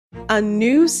A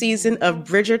new season of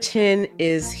Bridgerton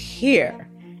is here.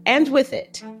 And with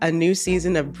it, a new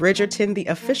season of Bridgerton, the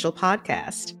official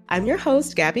podcast. I'm your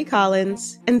host, Gabby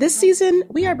Collins, and this season,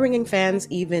 we are bringing fans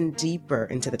even deeper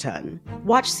into the ton.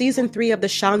 Watch season 3 of the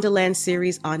Shondaland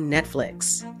series on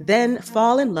Netflix. Then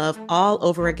fall in love all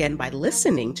over again by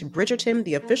listening to Bridgerton,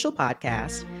 the official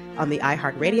podcast, on the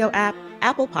iHeartRadio app,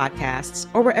 Apple Podcasts,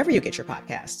 or wherever you get your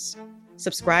podcasts.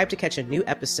 Subscribe to catch a new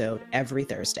episode every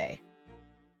Thursday.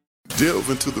 Delve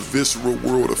into the visceral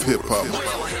world of hip-hop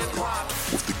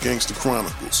with the Gangsta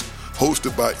Chronicles,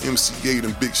 hosted by MC Gate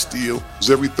and Big Steel.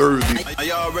 Every Thursday, a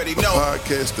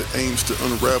podcast that aims to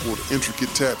unravel the intricate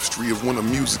tapestry of one of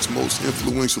music's most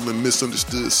influential and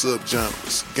misunderstood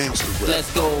subgenres, gangsta rap.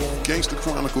 Let's go. Gangsta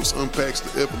Chronicles unpacks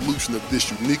the evolution of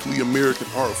this uniquely American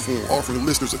art form, offering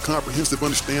listeners a comprehensive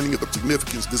understanding of the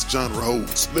significance this genre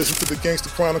holds. Listen to the Gangsta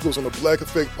Chronicles on the Black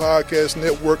Effect Podcast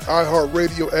Network,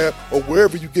 iHeartRadio app, or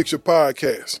wherever you get your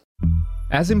podcasts.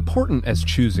 As important as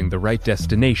choosing the right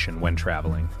destination when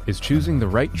traveling is choosing the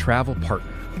right travel partner.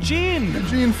 Gene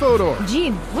Fodor.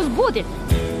 Gene, was будет?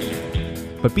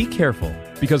 But be careful,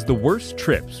 because the worst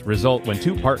trips result when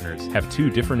two partners have two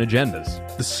different agendas.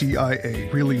 The CIA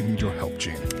really need your help,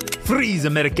 Gene. Freeze,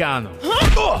 Americano!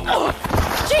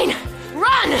 Gene,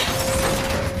 run!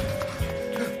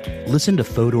 Listen to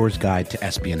Fodor's Guide to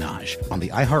Espionage on the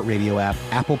iHeartRadio app,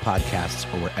 Apple Podcasts,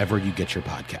 or wherever you get your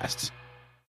podcasts.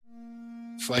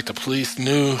 It's like the police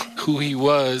knew who he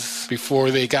was before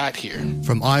they got here.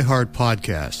 From iHeart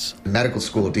Podcasts. The medical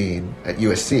school dean at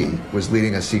USC was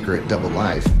leading a secret double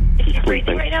life. He's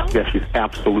breathing right now? Yes, he's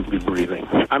absolutely breathing.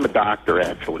 I'm a doctor,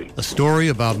 actually. A story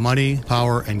about money,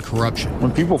 power, and corruption.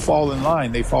 When people fall in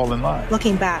line, they fall in line.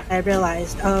 Looking back, I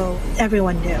realized,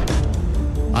 everyone knew.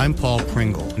 I'm Paul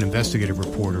Pringle, an investigative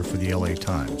reporter for the LA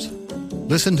Times.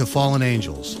 Listen to Fallen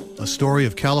Angels, a story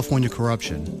of California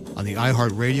corruption on the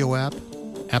iHeartRadio app,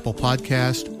 Apple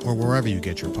Podcast, or wherever you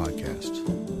get your podcasts.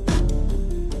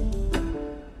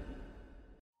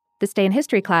 This Day in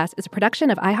History Class is a production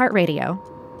of iHeartRadio.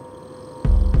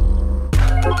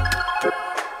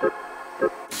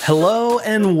 Hello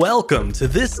and welcome to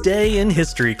This Day in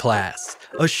History Class,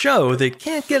 a show that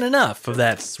can't get enough of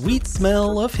that sweet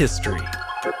smell of history.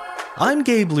 I'm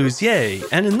Gabe Luzier,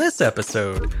 and in this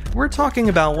episode, we're talking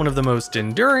about one of the most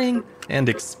enduring and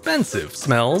expensive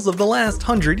smells of the last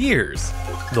 100 years,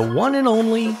 the one and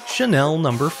only Chanel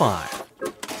No. 5.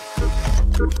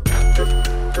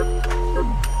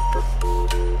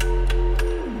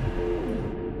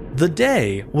 The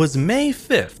day was May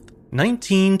 5th,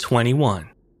 1921.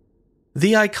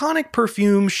 The iconic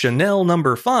perfume Chanel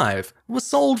No. 5 was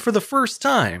sold for the first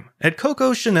time at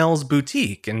Coco Chanel's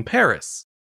boutique in Paris.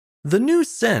 The new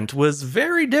scent was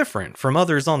very different from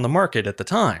others on the market at the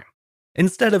time.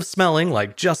 Instead of smelling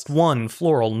like just one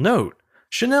floral note,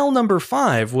 Chanel No.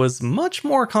 5 was much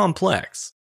more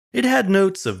complex. It had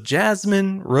notes of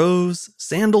jasmine, rose,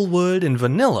 sandalwood, and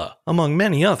vanilla, among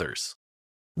many others.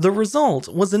 The result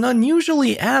was an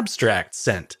unusually abstract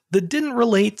scent that didn't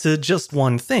relate to just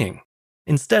one thing.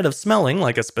 Instead of smelling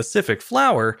like a specific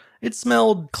flower, it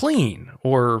smelled clean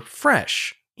or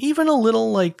fresh, even a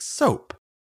little like soap.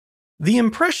 The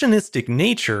impressionistic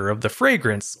nature of the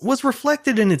fragrance was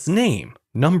reflected in its name,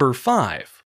 No.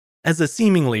 5. As a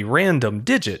seemingly random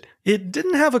digit, it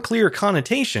didn't have a clear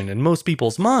connotation in most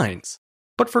people's minds.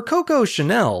 But for Coco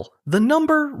Chanel, the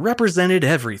number represented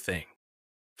everything.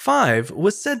 5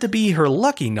 was said to be her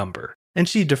lucky number, and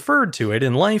she deferred to it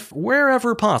in life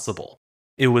wherever possible.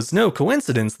 It was no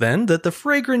coincidence then that the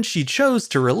fragrance she chose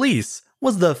to release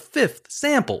was the 5th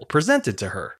sample presented to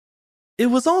her. It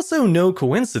was also no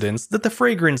coincidence that the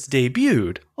fragrance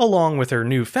debuted, along with her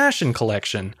new fashion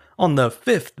collection, on the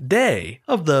 5th day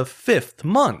of the 5th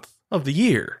month of the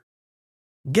year.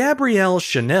 Gabrielle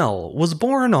Chanel was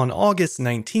born on August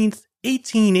 19,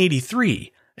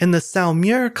 1883, in the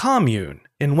Saumur commune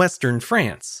in western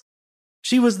France.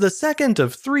 She was the second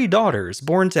of 3 daughters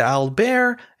born to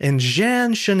Albert and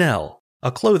Jeanne Chanel,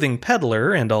 a clothing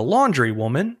peddler and a laundry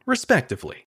woman,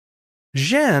 respectively.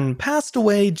 Jeanne passed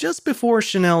away just before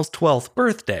Chanel's 12th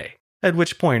birthday, at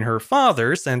which point her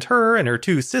father sent her and her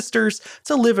 2 sisters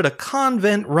to live at a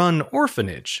convent-run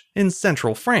orphanage in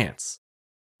central France.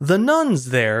 The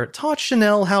nuns there taught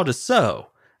Chanel how to sew,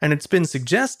 and it's been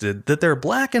suggested that their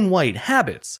black and white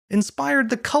habits inspired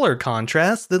the color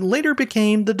contrast that later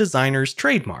became the designer's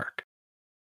trademark.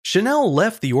 Chanel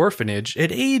left the orphanage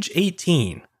at age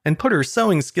 18 and put her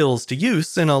sewing skills to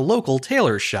use in a local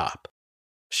tailor's shop.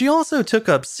 She also took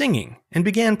up singing and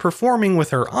began performing with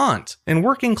her aunt in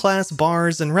working-class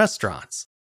bars and restaurants.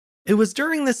 It was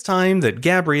during this time that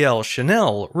Gabrielle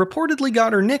Chanel reportedly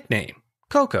got her nickname,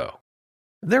 Coco.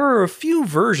 There are a few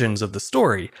versions of the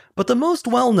story, but the most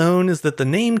well-known is that the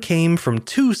name came from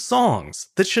two songs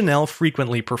that Chanel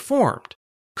frequently performed,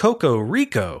 Coco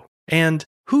Rico and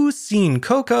Who's Seen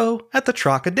Coco at the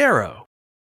Trocadero.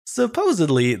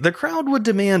 Supposedly, the crowd would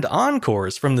demand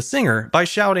encores from the singer by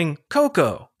shouting,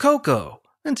 "Coco, Coco,"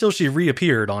 until she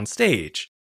reappeared on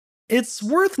stage. It's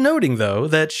worth noting, though,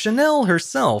 that Chanel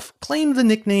herself claimed the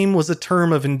nickname was a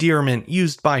term of endearment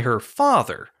used by her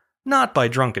father, not by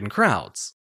drunken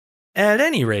crowds. At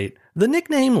any rate, the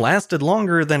nickname lasted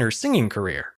longer than her singing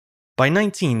career. By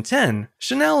 1910,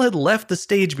 Chanel had left the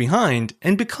stage behind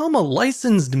and become a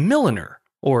licensed milliner,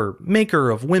 or maker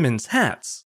of women's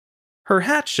hats. Her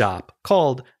hat shop,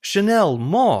 called Chanel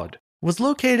Mode, was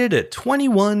located at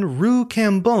 21 Rue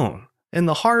Cambon, in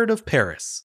the heart of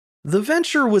Paris. The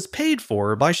venture was paid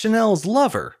for by Chanel's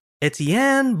lover,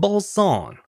 Etienne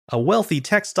Balsan, a wealthy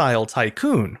textile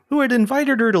tycoon who had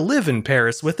invited her to live in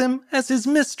Paris with him as his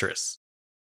mistress.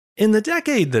 In the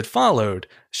decade that followed,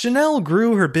 Chanel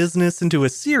grew her business into a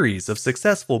series of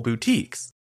successful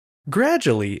boutiques.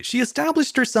 Gradually, she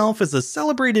established herself as a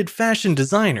celebrated fashion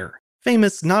designer,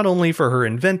 famous not only for her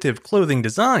inventive clothing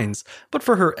designs, but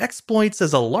for her exploits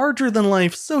as a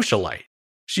larger-than-life socialite.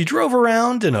 She drove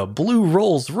around in a blue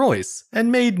Rolls-Royce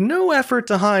and made no effort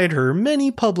to hide her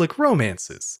many public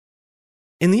romances.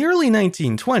 In the early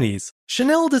 1920s,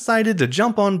 Chanel decided to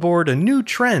jump on board a new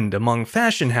trend among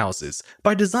fashion houses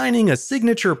by designing a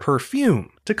signature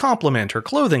perfume to complement her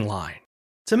clothing line.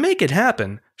 To make it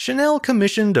happen, Chanel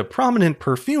commissioned a prominent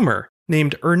perfumer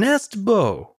named Ernest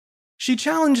Beau. She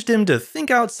challenged him to think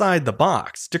outside the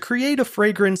box to create a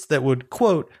fragrance that would,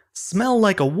 quote, smell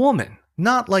like a woman,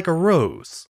 not like a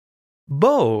rose.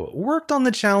 Beau worked on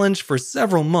the challenge for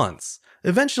several months,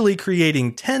 eventually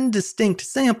creating 10 distinct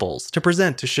samples to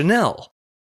present to Chanel.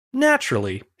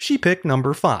 Naturally, she picked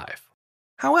number 5.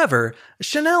 However,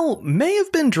 Chanel may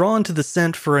have been drawn to the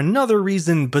scent for another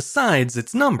reason besides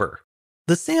its number.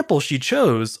 The sample she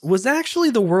chose was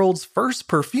actually the world's first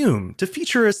perfume to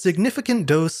feature a significant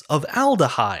dose of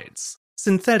aldehydes,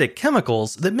 synthetic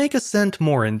chemicals that make a scent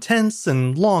more intense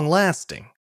and long-lasting.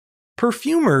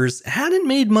 Perfumers hadn't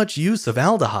made much use of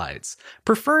aldehydes,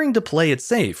 preferring to play it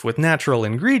safe with natural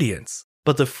ingredients,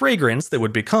 but the fragrance that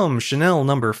would become Chanel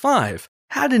No. 5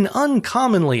 had an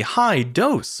uncommonly high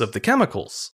dose of the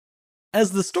chemicals.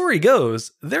 As the story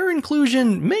goes, their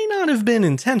inclusion may not have been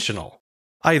intentional.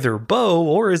 Either Beau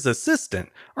or his assistant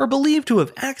are believed to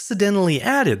have accidentally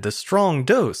added the strong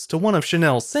dose to one of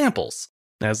Chanel's samples,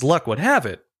 as luck would have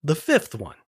it, the 5th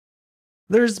one.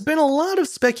 There's been a lot of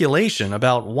speculation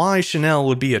about why Chanel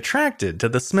would be attracted to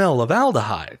the smell of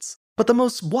aldehydes, but the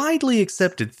most widely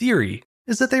accepted theory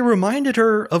is that they reminded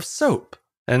her of soap,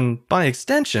 and by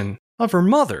extension, of her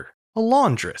mother, a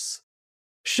laundress.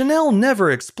 Chanel never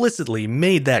explicitly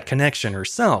made that connection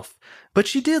herself, but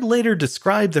she did later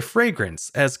describe the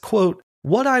fragrance as, quote,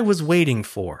 what I was waiting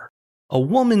for, a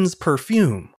woman's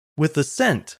perfume with the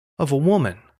scent of a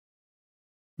woman.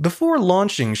 Before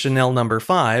launching Chanel No.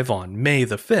 5 on May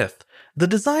the 5th, the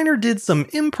designer did some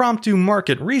impromptu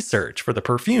market research for the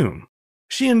perfume.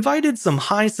 She invited some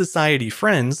high society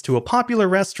friends to a popular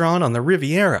restaurant on the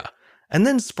Riviera, and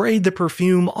then sprayed the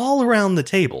perfume all around the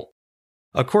table.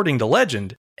 According to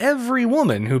legend, every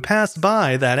woman who passed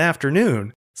by that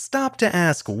afternoon stopped to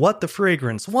ask what the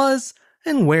fragrance was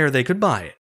and where they could buy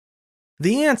it.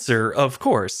 The answer, of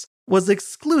course, was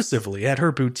exclusively at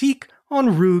her boutique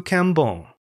on Rue Cambon.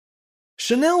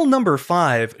 Chanel No.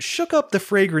 5 shook up the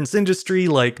fragrance industry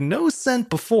like no scent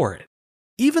before it.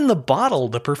 Even the bottle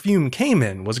the perfume came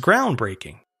in was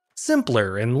groundbreaking,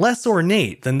 simpler and less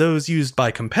ornate than those used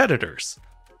by competitors.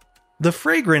 The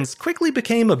fragrance quickly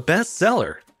became a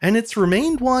bestseller, and it's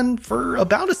remained one for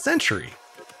about a century.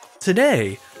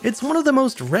 Today, it's one of the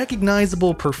most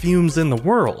recognizable perfumes in the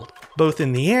world, both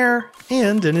in the air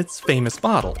and in its famous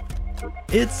bottle.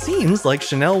 It seems like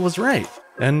Chanel was right,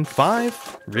 and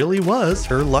 5 really was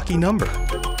her lucky number.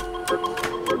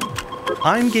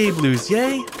 I'm Gabe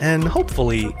Luzier, and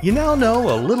hopefully you now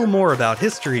know a little more about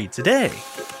history today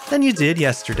than you did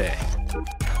yesterday.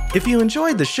 If you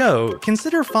enjoyed the show,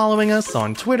 consider following us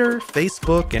on Twitter,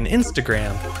 Facebook, and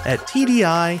Instagram at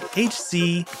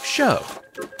TDIHC Show.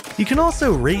 You can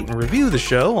also rate and review the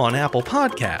show on Apple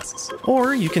Podcasts,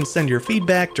 or you can send your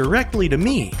feedback directly to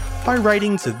me by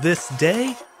writing to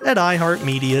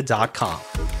thisday@iheartmedia.com.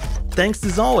 Thanks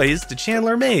as always to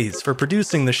Chandler Mays for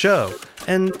producing the show,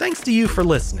 and thanks to you for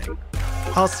listening.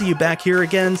 I'll see you back here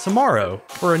again tomorrow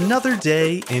for another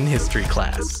day in history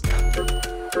class.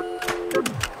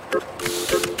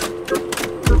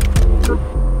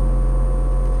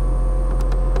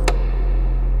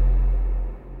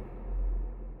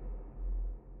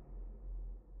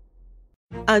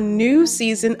 A new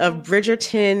season of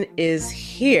Bridgerton is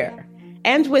here.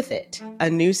 And with it, a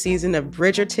new season of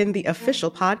Bridgerton, the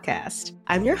official podcast.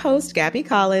 I'm your host, Gabby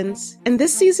Collins, and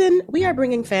this season, we are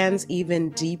bringing fans even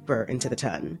deeper into the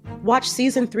ton. Watch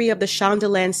season 3 of the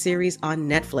Shondaland series on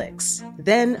Netflix.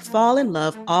 Then fall in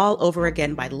love all over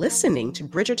again by listening to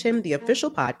Bridgerton, the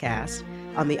official podcast,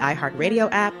 on the iHeartRadio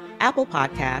app, Apple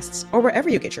Podcasts, or wherever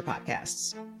you get your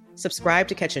podcasts. Subscribe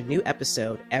to catch a new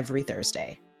episode every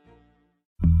Thursday.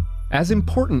 As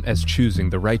important as choosing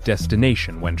the right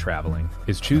destination when traveling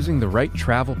is choosing the right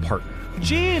travel partner.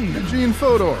 Gene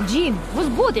Fodor. Gene, was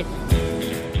будет?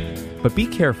 But be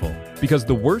careful, because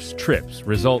the worst trips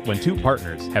result when two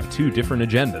partners have two different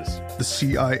agendas. The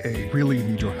CIA really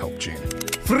need your help, Gene.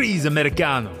 Freeze,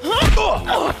 Americano!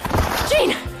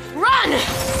 Gene, run!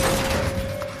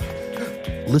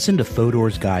 Listen to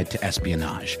Fodor's Guide to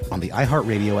Espionage on the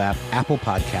iHeartRadio app, Apple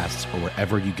Podcasts, or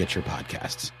wherever you get your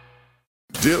podcasts.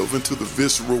 Delve into the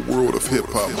visceral world of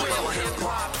hip-hop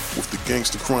with the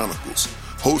Gangster Chronicles,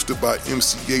 hosted by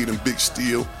MC Gate and Big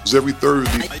Steel. Every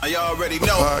Thursday, a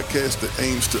podcast that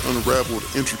aims to unravel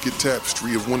the intricate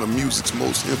tapestry of one of music's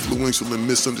most influential and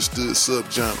misunderstood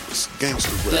subgenres,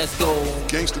 gangster rap. Let's go.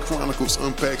 Gangster Chronicles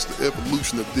unpacks the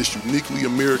evolution of this uniquely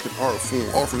American art form,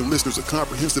 offering listeners a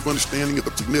comprehensive understanding of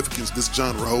the significance this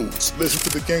genre holds.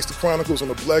 Listen to the Gangster Chronicles on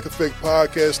the Black Effect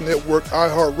Podcast Network,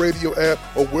 iHeartRadio app,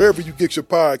 or wherever you get your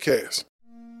podcasts.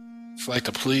 It's like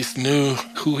the police knew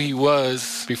who he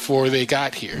was before they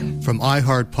got here. From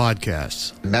iHeart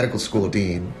Podcasts. The medical school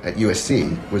dean at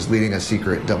USC was leading a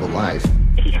secret double life.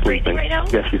 She's breathing right now?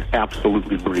 Yes, she's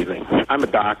absolutely breathing. I'm a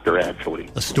doctor, actually.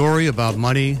 A story about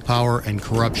money, power, and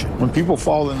corruption. When people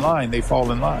fall in line, they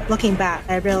fall in line. Looking back,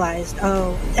 I realized,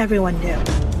 everyone knew.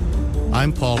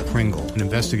 I'm Paul Pringle, an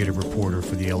investigative reporter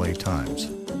for the LA Times.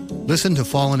 Listen to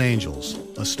Fallen Angels,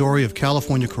 a story of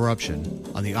California corruption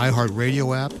on the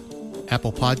iHeartRadio app,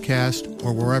 Apple Podcast,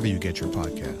 or wherever you get your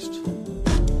podcasts.